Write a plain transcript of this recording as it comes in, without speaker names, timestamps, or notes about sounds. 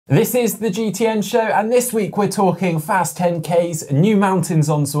This is the GTN Show, and this week we're talking fast 10Ks, new mountains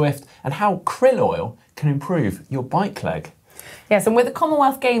on Zwift, and how krill oil can improve your bike leg. Yes, and with the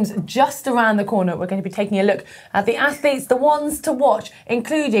Commonwealth Games just around the corner, we're going to be taking a look at the athletes, the ones to watch,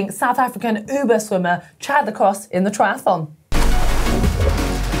 including South African Uber swimmer Chad Clos in the triathlon.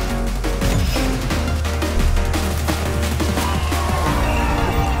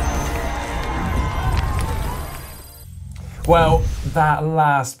 Well, that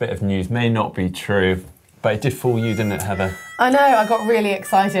last bit of news may not be true, but it did fool you, didn't it, Heather? I know, I got really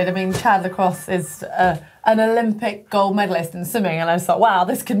excited. I mean, Chad Clos is an Olympic gold medalist in swimming, and I just thought, wow,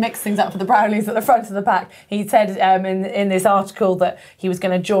 this could mix things up for the Brownies at the front and the back. He said in this article that he was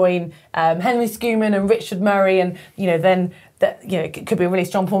going to join Henry Schoeman and Richard Murray, and then that it could be a really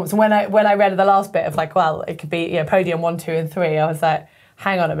strong performance. And when I read the last bit of like, well, it could be podium 1, 2, and 3, I was like,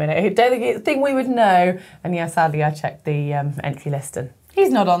 hang on a minute, I don't think we would know. And yeah, sadly, I checked the entry list and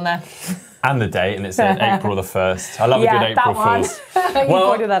he's not on there. And the date, and it said April the 1st. I love a good April Fool's.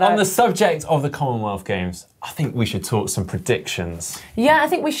 Well, on the subject of the Commonwealth Games, I think we should talk some predictions. Yeah, I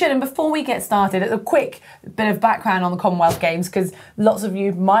think we should. And before we get started, a quick bit of background on the Commonwealth Games, because lots of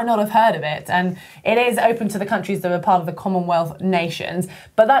you might not have heard of it. And it is open to the countries that are part of the Commonwealth nations.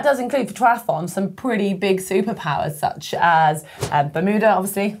 But that does include for triathlon some pretty big superpowers, such as Bermuda,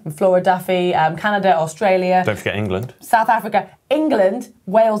 obviously, Flora Duffy, Canada, Australia. Don't forget England. South Africa, England,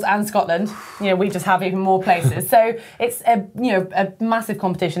 Wales and Scotland. We just have even more places. So it's a massive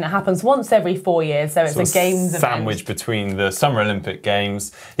competition. It happens once every 4 years. So it's a games sandwich between the Summer Olympic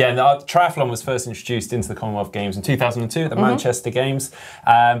Games. Yeah, and the triathlon was first introduced into the Commonwealth Games in 2002 at the Manchester Games.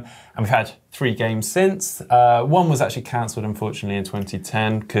 And we've had 3 games since. One was actually cancelled, unfortunately, in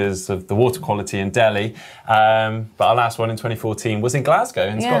 2010 because of the water quality in Delhi. But our last one in 2014 was in Glasgow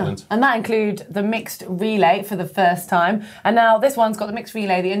in Scotland. And that included the mixed relay for the first time. And now this one's got the mixed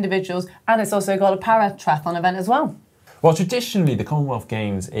relay, the individuals, and it's also got a paratriathlon event as well. Well, traditionally, the Commonwealth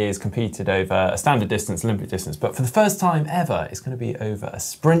Games is competed over a standard distance, Olympic distance, but for the first time ever, it's going to be over a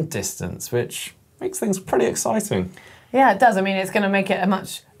sprint distance, which makes things pretty exciting. Yeah, it does. I mean, it's going to make it a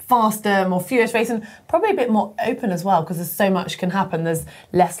much faster, more furious race, and probably a bit more open as well, because there's so much can happen. There's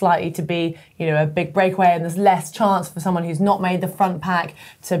less likely to be, a big breakaway, and there's less chance for someone who's not made the front pack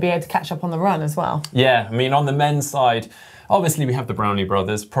to be able to catch up on the run as well. Yeah, I mean, on the men's side, obviously we have the Brownie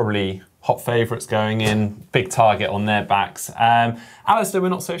brothers, probably hot favourites going in, big target on their backs. Alistair, we're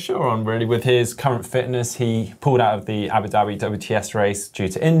not so sure on really with his current fitness. He pulled out of the Abu Dhabi WTS race due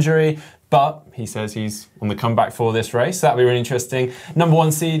to injury, but he says he's on the comeback for this race. So that'll be really interesting. Number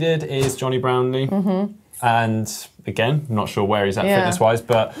 1 seeded is Johnny Brownlee. And again, I'm not sure where he's at fitness-wise,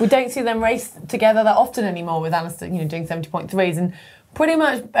 but we don't see them race together that often anymore with Alistair, doing 70.3s, and pretty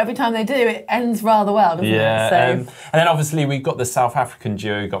much every time they do, it ends rather well, doesn't it? So. And then obviously we've got the South African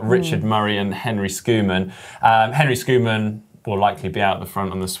duo, we've got Richard Murray and Henry Schoeman. Henry Schoeman will likely be out the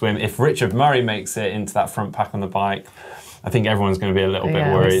front on the swim. If Richard Murray makes it into that front pack on the bike, I think everyone's going to be a little bit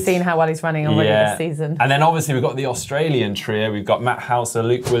worried. We've seen how well he's running already this season. And then obviously we've got the Australian trio. We've got Matt Hauser,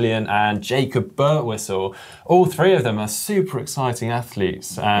 Luke Willian and Jacob Birtwistle. All 3 of them are super exciting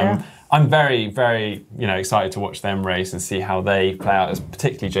athletes. I'm very, very excited to watch them race and see how they play out,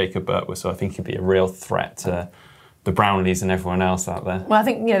 particularly Jacob Birtwistle. I think he'd be a real threat to the Brownies and everyone else out there. Well, I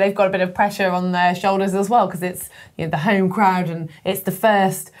think they've got a bit of pressure on their shoulders as well, because it's the home crowd and it's the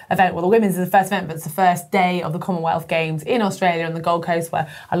first event. Well, the women's is the first event, but it's the first day of the Commonwealth Games in Australia on the Gold Coast, where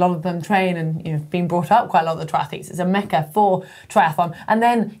a lot of them train and being brought up. Quite a lot of the triathletes. It's a mecca for triathlon. And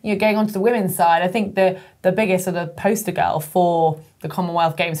then going on to the women's side, I think the biggest sort of poster girl for the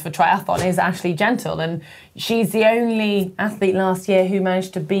Commonwealth Games for triathlon is Ashley Gentle, and she's the only athlete last year who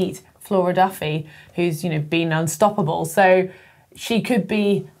managed to beat Flora Duffy, who's been unstoppable. So she could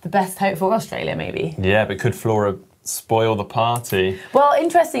be the best hope for Australia, maybe. Yeah, but could Flora spoil the party? Well,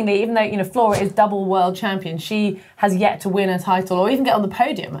 interestingly, even though Flora is double world champion, she has yet to win a title or even get on the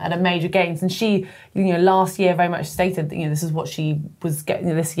podium at a major games. And she, last year very much stated that this is what she was getting.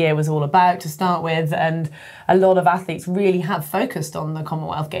 This year was all about to start with, and a lot of athletes really have focused on the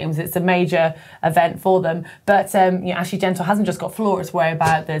Commonwealth Games. It's a major event for them. But Ashley Gentle hasn't just got Flora to worry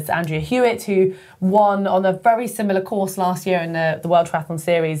about. There's Andrea Hewitt, who won on a very similar course last year in the World Triathlon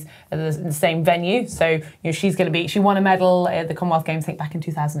Series in the same venue. So she's going to be. She won a medal at the Commonwealth Games, I think, back in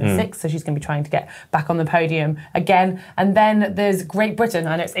 2006. So she's going to be trying to get back on the podium again. And then there's Great Britain.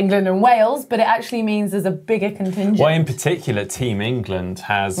 I know it's England and Wales, but it actually means there's a bigger contingent. Well, in particular, Team England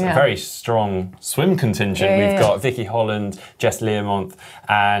has a very strong swim contingent. We've got Vicky Holland, Jess Learmonth,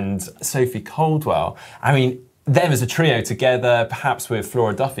 and Sophie Caldwell. I mean, them as a trio together, perhaps with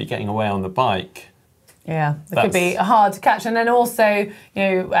Flora Duffy getting away on the bike. Yeah, it could be hard to catch. And then also, you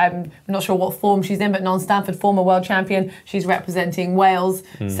know, I'm not sure what form she's in, but non-Stanford, former world champion. She's representing Wales.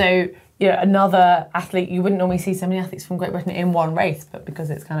 So, you know, another athlete, you wouldn't normally see so many athletes from Great Britain in one race, but because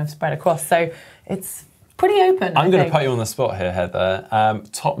it's kind of spread across. So it's pretty open. I'm going to put you on the spot here, Heather.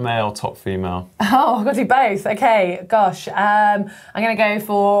 Top male, top female. Oh, I've got to do both. Okay, gosh. I'm going to go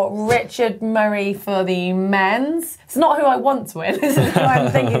for Richard Murray for the men's. It's not who I want to win. This is who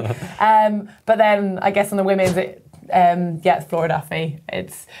I'm thinking. But then I guess on the women's, it's Flora Duffy.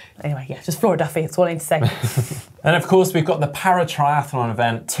 Anyway, just Flora Duffy. That's all I need to say. And of course, we've got the paratriathlon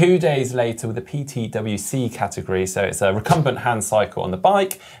event 2 days later with the PTWC category. So it's a recumbent hand cycle on the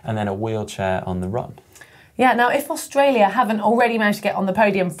bike and then a wheelchair on the run. Yeah, now if Australia haven't already managed to get on the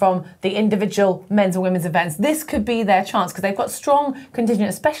podium from the individual men's and women's events, this could be their chance because they've got strong contingent,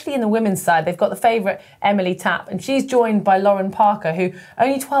 especially in the women's side. They've got the favourite Emily Tapp, and she's joined by Lauren Parker, who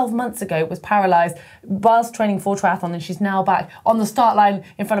only 12 months ago was paralysed whilst training for triathlon, and she's now back on the start line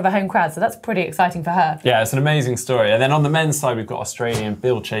in front of a home crowd. So that's pretty exciting for her. Yeah, it's an amazing story. And then on the men's side, we've got Australian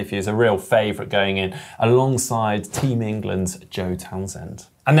Bill Chafee as a real favourite going in alongside Team England's Joe Townsend.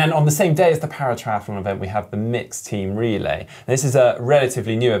 And then on the same day as the paratriathlon event, we have the mixed team relay. This is a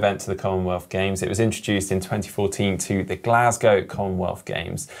relatively new event to the Commonwealth Games. It was introduced in 2014 to the Glasgow Commonwealth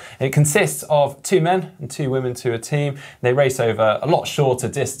Games. It consists of 2 men and 2 women to a team. They race over a lot shorter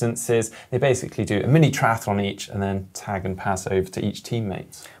distances. They basically do a mini triathlon each and then tag and pass over to each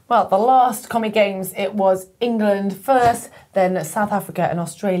teammate. Well, the last Commie Games, it was England first, then South Africa and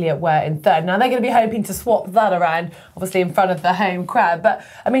Australia were in third. Now, they're going to be hoping to swap that around, obviously in front of the home crowd. But,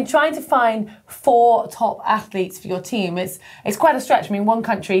 I mean, trying to find 4 top athletes for your team, it's quite a stretch. I mean, one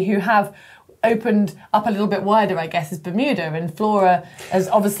country who have opened up a little bit wider, I guess, is Bermuda. And Flora is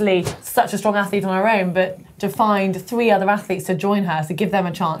obviously such a strong athlete on her own, but to find 3 other athletes to join her, to give them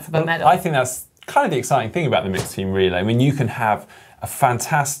a chance of a medal. I think that's kind of the exciting thing about the mixed team relay. I mean, you can have a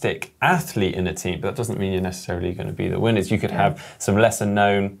fantastic athlete in a team, but that doesn't mean you're necessarily going to be the winners. You could have some lesser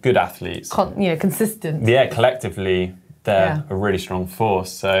known good athletes. Consistent. Yeah, collectively, they're a really strong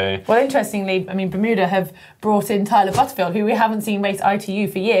force. So, well, interestingly, I mean, Bermuda have brought in Tyler Butterfield, who we haven't seen race ITU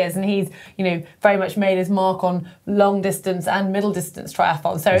for years, and he's, you know, very much made his mark on long distance and middle distance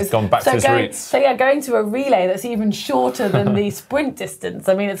triathlon. So he's gone back to his roots. So yeah, going to a relay that's even shorter than the sprint distance.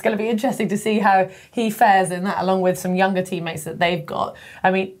 I mean, it's going to be interesting to see how he fares in that, along with some younger teammates that they've got.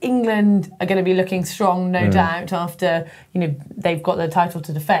 I mean, England are going to be looking strong, no doubt, after, you know, they've got the title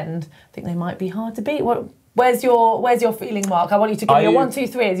to defend. I think they might be hard to beat. Where's your feeling, Mark? I want you to give me a 1, 2,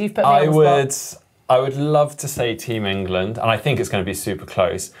 3 as you've put me on the spot. I would love to say Team England, and I think it's going to be super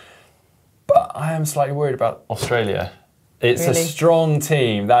close. But I am slightly worried about Australia. It's a strong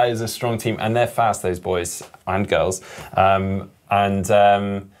team. That is a strong team, and they're fast, those boys and girls. Yeah,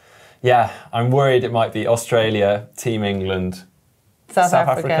 I'm worried it might be Australia, Team England, South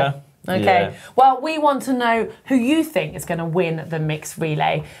Africa. Okay, yeah. Well, we want to know who you think is going to win the mixed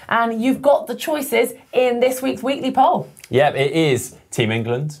relay. And you've got the choices in this week's weekly poll. Yep, it is Team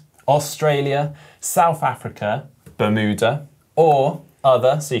England, Australia, South Africa, Bermuda, or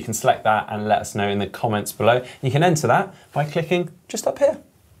other. So you can select that and let us know in the comments below. You can enter that by clicking just up here.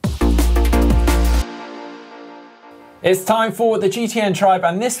 It's time for the GTN Tribe,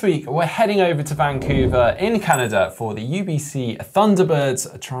 and this week we're heading over to Vancouver in Canada for the UBC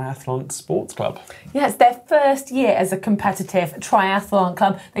Thunderbirds Triathlon Sports Club. Yeah, it's their first year as a competitive triathlon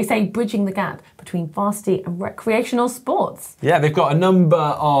club. They say bridging the gap between varsity and recreational sports. Yeah, they've got a number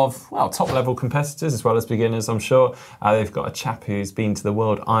of, top-level competitors as well as beginners, I'm sure. They've got a chap who's been to the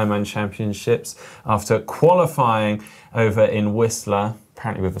World Ironman Championships after qualifying over in Whistler,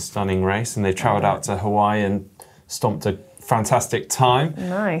 apparently with a stunning race, and they've travelled out to Hawaii and stomped a fantastic time.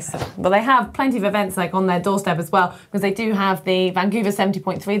 Nice. Well, they have plenty of events like on their doorstep as well, because they do have the Vancouver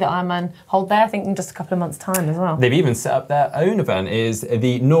 70.3 that Ironman hold there, I think in just a couple of months' time as well. They've even set up their own event. It is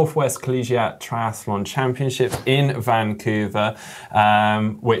the Northwest Collegiate Triathlon Championship in Vancouver,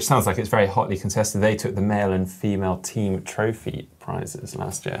 which sounds like it's very hotly contested. They took the male and female team trophy prizes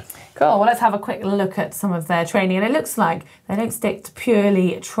last year. Cool, well, let's have a quick look at some of their training, and it looks like they don't stick to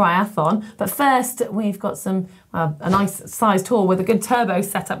purely triathlon, but first we've got some a nice sized hall with a good turbo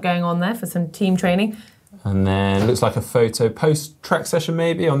setup going on there for some team training. And then looks like a photo post-trek session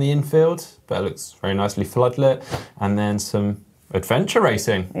maybe on the infield, but it looks very nicely floodlit. And then some adventure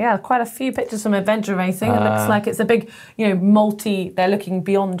racing. Yeah, quite a few pictures from adventure racing. It looks like it's a big, they're looking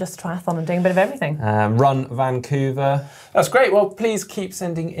beyond just triathlon and doing a bit of everything. Run Vancouver. That's great. Well, please keep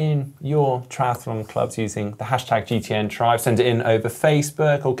sending in your triathlon clubs using the hashtag GTN Tribe. Send it in over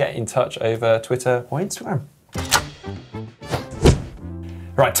Facebook or get in touch over Twitter or Instagram.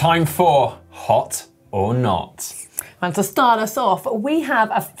 Right, time for Hot or not? And to start us off, we have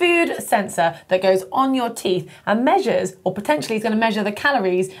a food sensor that goes on your teeth and measures, or potentially is going to measure the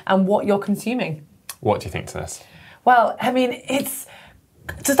calories and what you're consuming. What do you think to this? Well, I mean,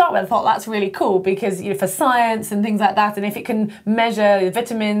 to start with, I thought that's really cool because, for science and things like that, and if it can measure the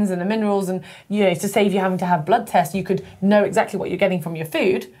vitamins and the minerals and, to save you having to have blood tests, you could know exactly what you're getting from your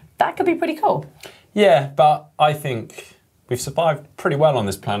food. That could be pretty cool. Yeah, but I think we've survived pretty well on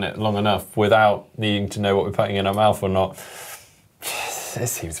this planet long enough without needing to know what we're putting in our mouth or not. It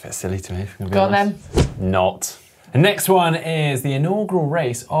seems a bit silly to me, if I'm going to be honest. Go on then. Not. The next one is the inaugural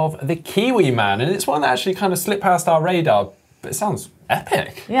race of the Kiwi Man, and it's one that actually kind of slipped past our radar, but it sounds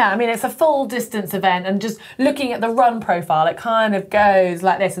epic. Yeah, I mean, it's a full distance event, and just looking at the run profile, it kind of goes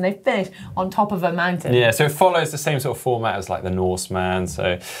like this, and they finish on top of a mountain. Yeah, so it follows the same sort of format as like the Norseman,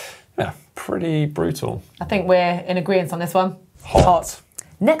 so yeah, pretty brutal. I think we're in agreement on this one. Hot.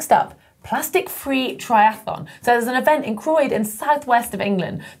 Next up, plastic-free triathlon. So there's an event in Croydon in southwest of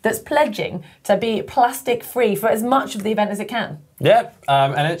England that's pledging to be plastic-free for as much of the event as it can. Yeah,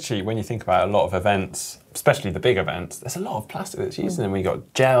 and actually, when you think about a lot of events, especially the big events, there's a lot of plastic that's used in them. You've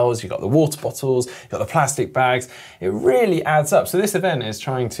got gels, you've got the water bottles, you've got the plastic bags. It really adds up. So this event is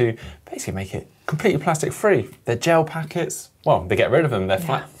trying to basically make it completely plastic-free. They're gel packets. Well, they get rid of them. They're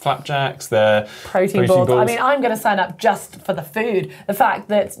flapjacks, they're protein balls. I mean, I'm going to sign up just for the food. The fact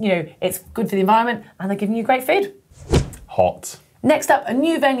that, it's good for the environment and they're giving you great food. Hot. Next up, a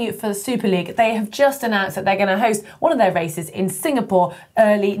new venue for the Super League. They have just announced that they're going to host one of their races in Singapore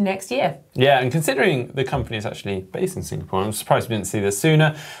early next year. Yeah, and considering the company is actually based in Singapore, I'm surprised we didn't see this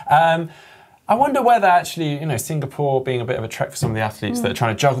sooner. I wonder whether actually, Singapore being a bit of a trek for some of the athletes that are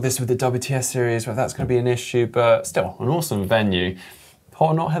trying to juggle this with the WTS series, whether that's going to be an issue, but still, an awesome venue.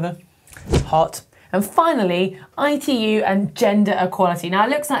 Hot or not, Heather? Hot. And finally, ITU and gender equality. Now, it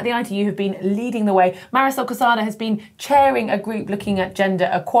looks like the ITU have been leading the way. Marisol Quesada has been chairing a group looking at gender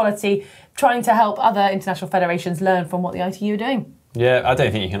equality, trying to help other international federations learn from what the ITU are doing. Yeah, I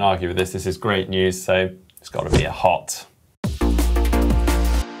don't think you can argue with this. This is great news, so it's got to be a hot.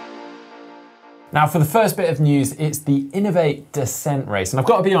 Now, for the first bit of news, it's the Innovate Descent race. And I've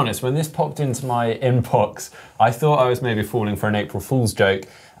got to be honest, when this popped into my inbox, I thought I was maybe falling for an April Fool's joke.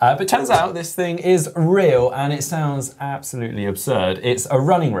 But turns out this thing is real and it sounds absolutely absurd. It's a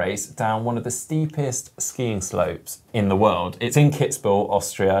running race down one of the steepest skiing slopes in the world. It's in Kitzbühel,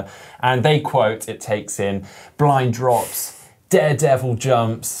 Austria, and they quote, it takes in blind drops, daredevil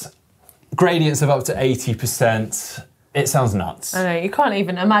jumps, gradients of up to 80%. It sounds nuts. I know, you can't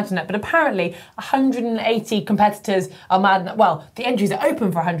even imagine it, but apparently 180 competitors are mad. Well, the entries are open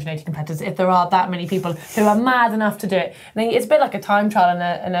for 180 competitors if there are that many people who are mad enough to do it. And it's a bit like a time trial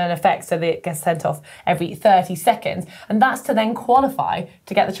and an effect, so that it gets sent off every 30 seconds. And that's to then qualify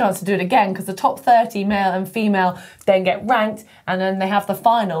to get the chance to do it again, because the top 30, male and female, then get ranked, and then they have the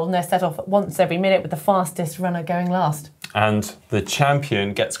final, and they're set off once every minute with the fastest runner going last. And the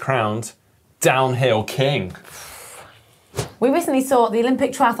champion gets crowned downhill king. We recently saw the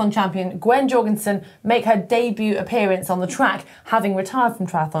Olympic triathlon champion Gwen Jorgensen make her debut appearance on the track, having retired from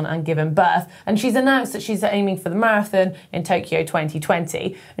triathlon and given birth. And she's announced that she's aiming for the marathon in Tokyo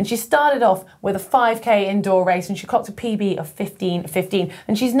 2020. And she started off with a 5K indoor race and she clocked a PB of 15:15.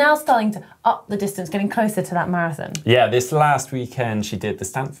 And she's now starting to up the distance, getting closer to that marathon. Yeah, this last weekend she did the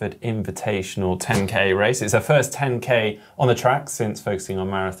Stanford Invitational 10K race. It's her first 10K on the track since focusing on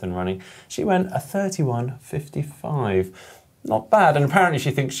marathon running. She went a 31:55. Not bad, and apparently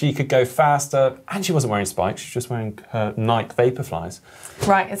she thinks she could go faster, and she wasn't wearing spikes, she's just wearing her Nike Vaporflies.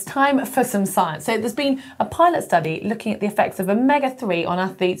 Right, it's time for some science. So there's been a pilot study looking at the effects of omega-3 on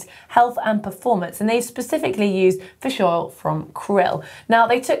athletes' health and performance, and they've specifically used fish oil from krill. Now,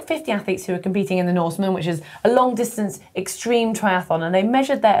 they took 50 athletes who were competing in the Norseman, which is a long-distance extreme triathlon, and they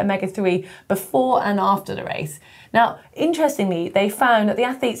measured their omega-3 before and after the race. Now, interestingly, they found that the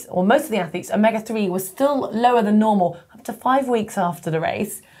athletes, or most of the athletes, omega-3 was still lower than normal up to 5 weeks after the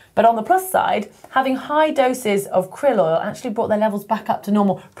race. But on the plus side, having high doses of krill oil actually brought their levels back up to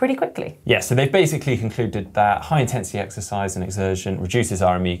normal pretty quickly. Yeah, so they've basically concluded that high-intensity exercise and exertion reduces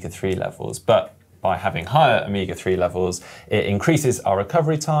our omega-3 levels, but by having higher omega-3 levels, it increases our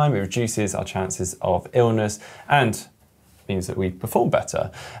recovery time, it reduces our chances of illness, and means that we perform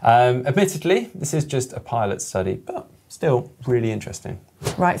better. Admittedly, this is just a pilot study, but still really interesting.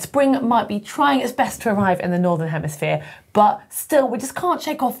 Right, spring might be trying its best to arrive in the Northern Hemisphere, but still, we just can't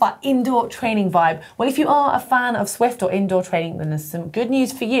shake off that indoor training vibe. Well, if you are a fan of Zwift or indoor training, then there's some good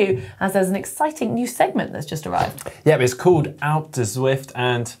news for you, as there's an exciting new segment that's just arrived. Yeah, it's called Out to Zwift,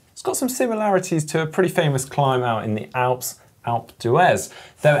 and it's got some similarities to a pretty famous climb out in the Alps, Alpe d'Huez.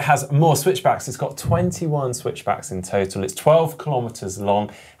 Though it has more switchbacks, it's got 21 switchbacks in total. It's 12 kilometres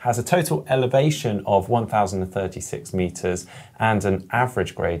long, has a total elevation of 1,036 metres and an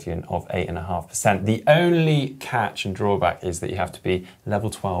average gradient of 8.5%. The only catch and drawback is that you have to be level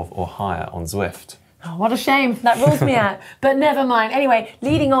 12 or higher on Zwift. Oh, what a shame. That rules me out. But never mind. Anyway,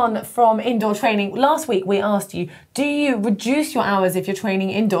 leading on from indoor training, last week we asked you, do you reduce your hours if you're training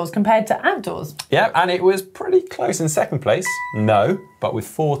indoors compared to outdoors? Yeah, and it was pretty close. In second place, no, but with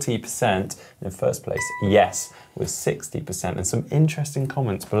 40%. In first place, yes, with 60%. And some interesting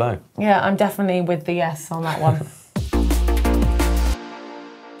comments below. Yeah, I'm definitely with the yes on that one.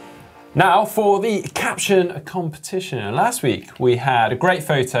 Now for the caption competition. Last week we had a great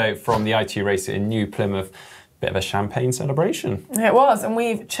photo from the ITU race in New Plymouth. Bit of a champagne celebration. It was, and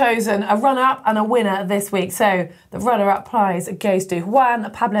we've chosen a runner-up and a winner this week. So the runner-up prize goes to Juan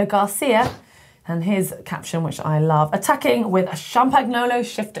Pablo Garcia, and his caption, which I love, attacking with a Champagnolo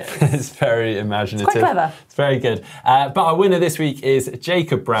shifter. It's very imaginative. It's quite clever. It's very good. But our winner this week is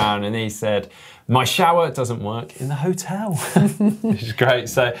Jacob Brown, and he said, "My shower doesn't work in the hotel," which is great.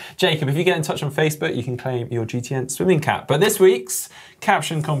 So, Jacob, if you get in touch on Facebook, you can claim your GTN swimming cap. But this week's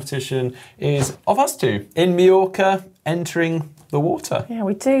caption competition is of us two in Mallorca entering the water. Yeah,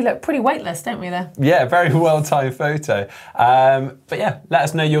 we do look pretty weightless, don't we, there? Yeah, very well-timed photo. But yeah, let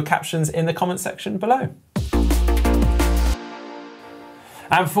us know your captions in the comment section below.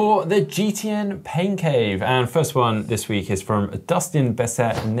 And for the GTN Pain Cave, and first one this week is from Dustin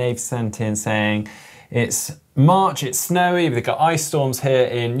Bessette, and they've sent in saying, it's March, it's snowy, they've got ice storms here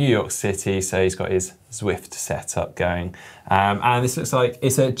in New York City, so he's got his Zwift setup going. And this looks like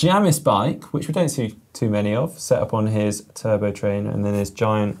it's a Jamis bike, which we don't see too many of, set up on his turbo trainer, and then his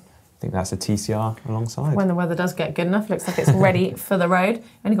giant, I think that's a TCR alongside. When the weather does get good enough, looks like it's ready for the road.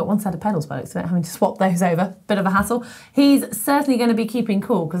 Only got one set of pedals by looks of it, having to swap those over. Bit of a hassle. He's certainly going to be keeping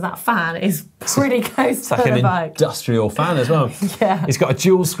cool because that fan is pretty close to the bike. It's like an industrial fan as well. Yeah. He's got a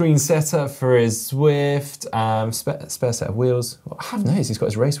dual screen setup for his Zwift, spare set of wheels. Well, I have noticed he's got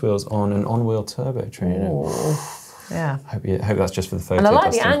his race wheels on an on-wheel turbo trainer. Ooh. Yeah. Hope that's just for the photo. And I like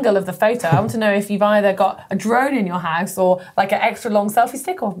Dustin. the angle of the photo. I want to know if you've either got a drone in your house or like an extra long selfie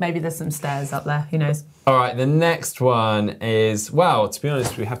stick, or maybe there's some stairs up there. Who knows? All right, the next one is, well, to be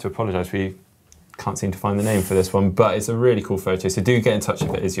honest, we have to apologise. We can't seem to find the name for this one, but it's a really cool photo. So do get in touch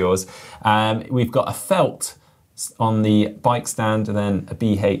if it is yours. We've got a felt on the bike stand and then a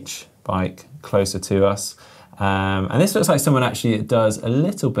BH bike closer to us. And this looks like someone actually does a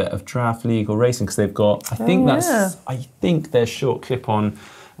little bit of draft legal racing because they've got, I think there's short clip-on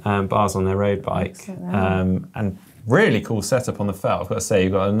bars on their road bike. And really cool setup on the felt. I've got to say,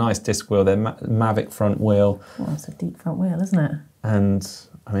 you've got a nice disc wheel there, Mavic front wheel. Well, it's a deep front wheel, isn't it? And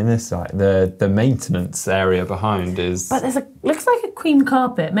I mean, this like the maintenance area behind is. But there's looks like a cream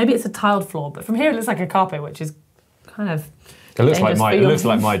carpet. Maybe it's a tiled floor, but from here it looks like a carpet, which is kind of. It looks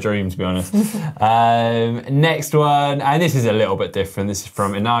like my dream, to be honest. Next one, and this is a little bit different. This is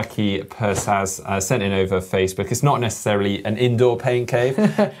from Inaki Persaz, sent in over Facebook. It's not necessarily an indoor pain cave,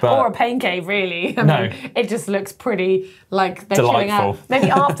 but or a pain cave, really. I mean, it just looks pretty like they're chilling out.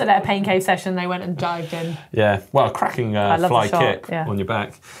 Maybe after their pain cave session, they went and dived in. Yeah, well, cracking fly kick on your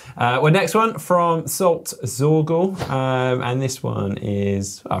back. Well, next one from Salt Zorgel, and this one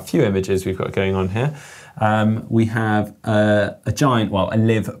is a few images we've got going on here. We have a giant, a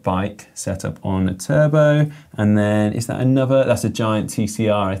live bike set up on a turbo, and then is that another? That's a giant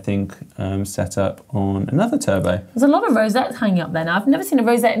TCR, I think, set up on another turbo. There's a lot of rosettes hanging up there now. I've never seen a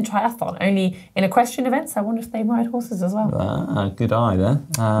rosette in triathlon, only in equestrian events. I wonder if they ride horses as well. Good eye there.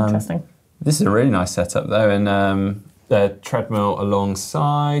 Interesting. This is a really nice setup though, and the treadmill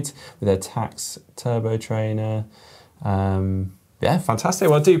alongside with their Tax turbo trainer. Yeah, fantastic.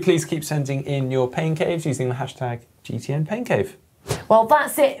 Well, do please keep sending in your pain caves using the hashtag GTN Pain Cave. Well,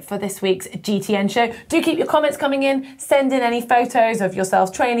 that's it for this week's GTN show. Do keep your comments coming in. Send in any photos of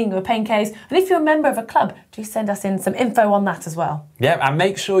yourselves training your pain caves. And if you're a member of a club, do send us in some info on that as well. Yeah, and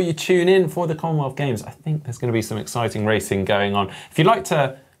make sure you tune in for the Commonwealth Games. I think there's going to be some exciting racing going on. If you'd like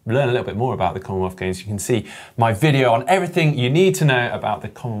to learn a little bit more about the Commonwealth Games, you can see my video on everything you need to know about the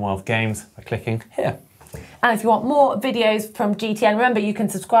Commonwealth Games by clicking here. And if you want more videos from GTN, remember you can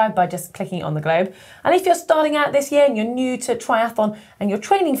subscribe by just clicking on the globe. And if you're starting out this year and you're new to triathlon and you're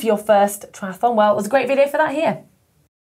training for your first triathlon, well, there's a great video for that here.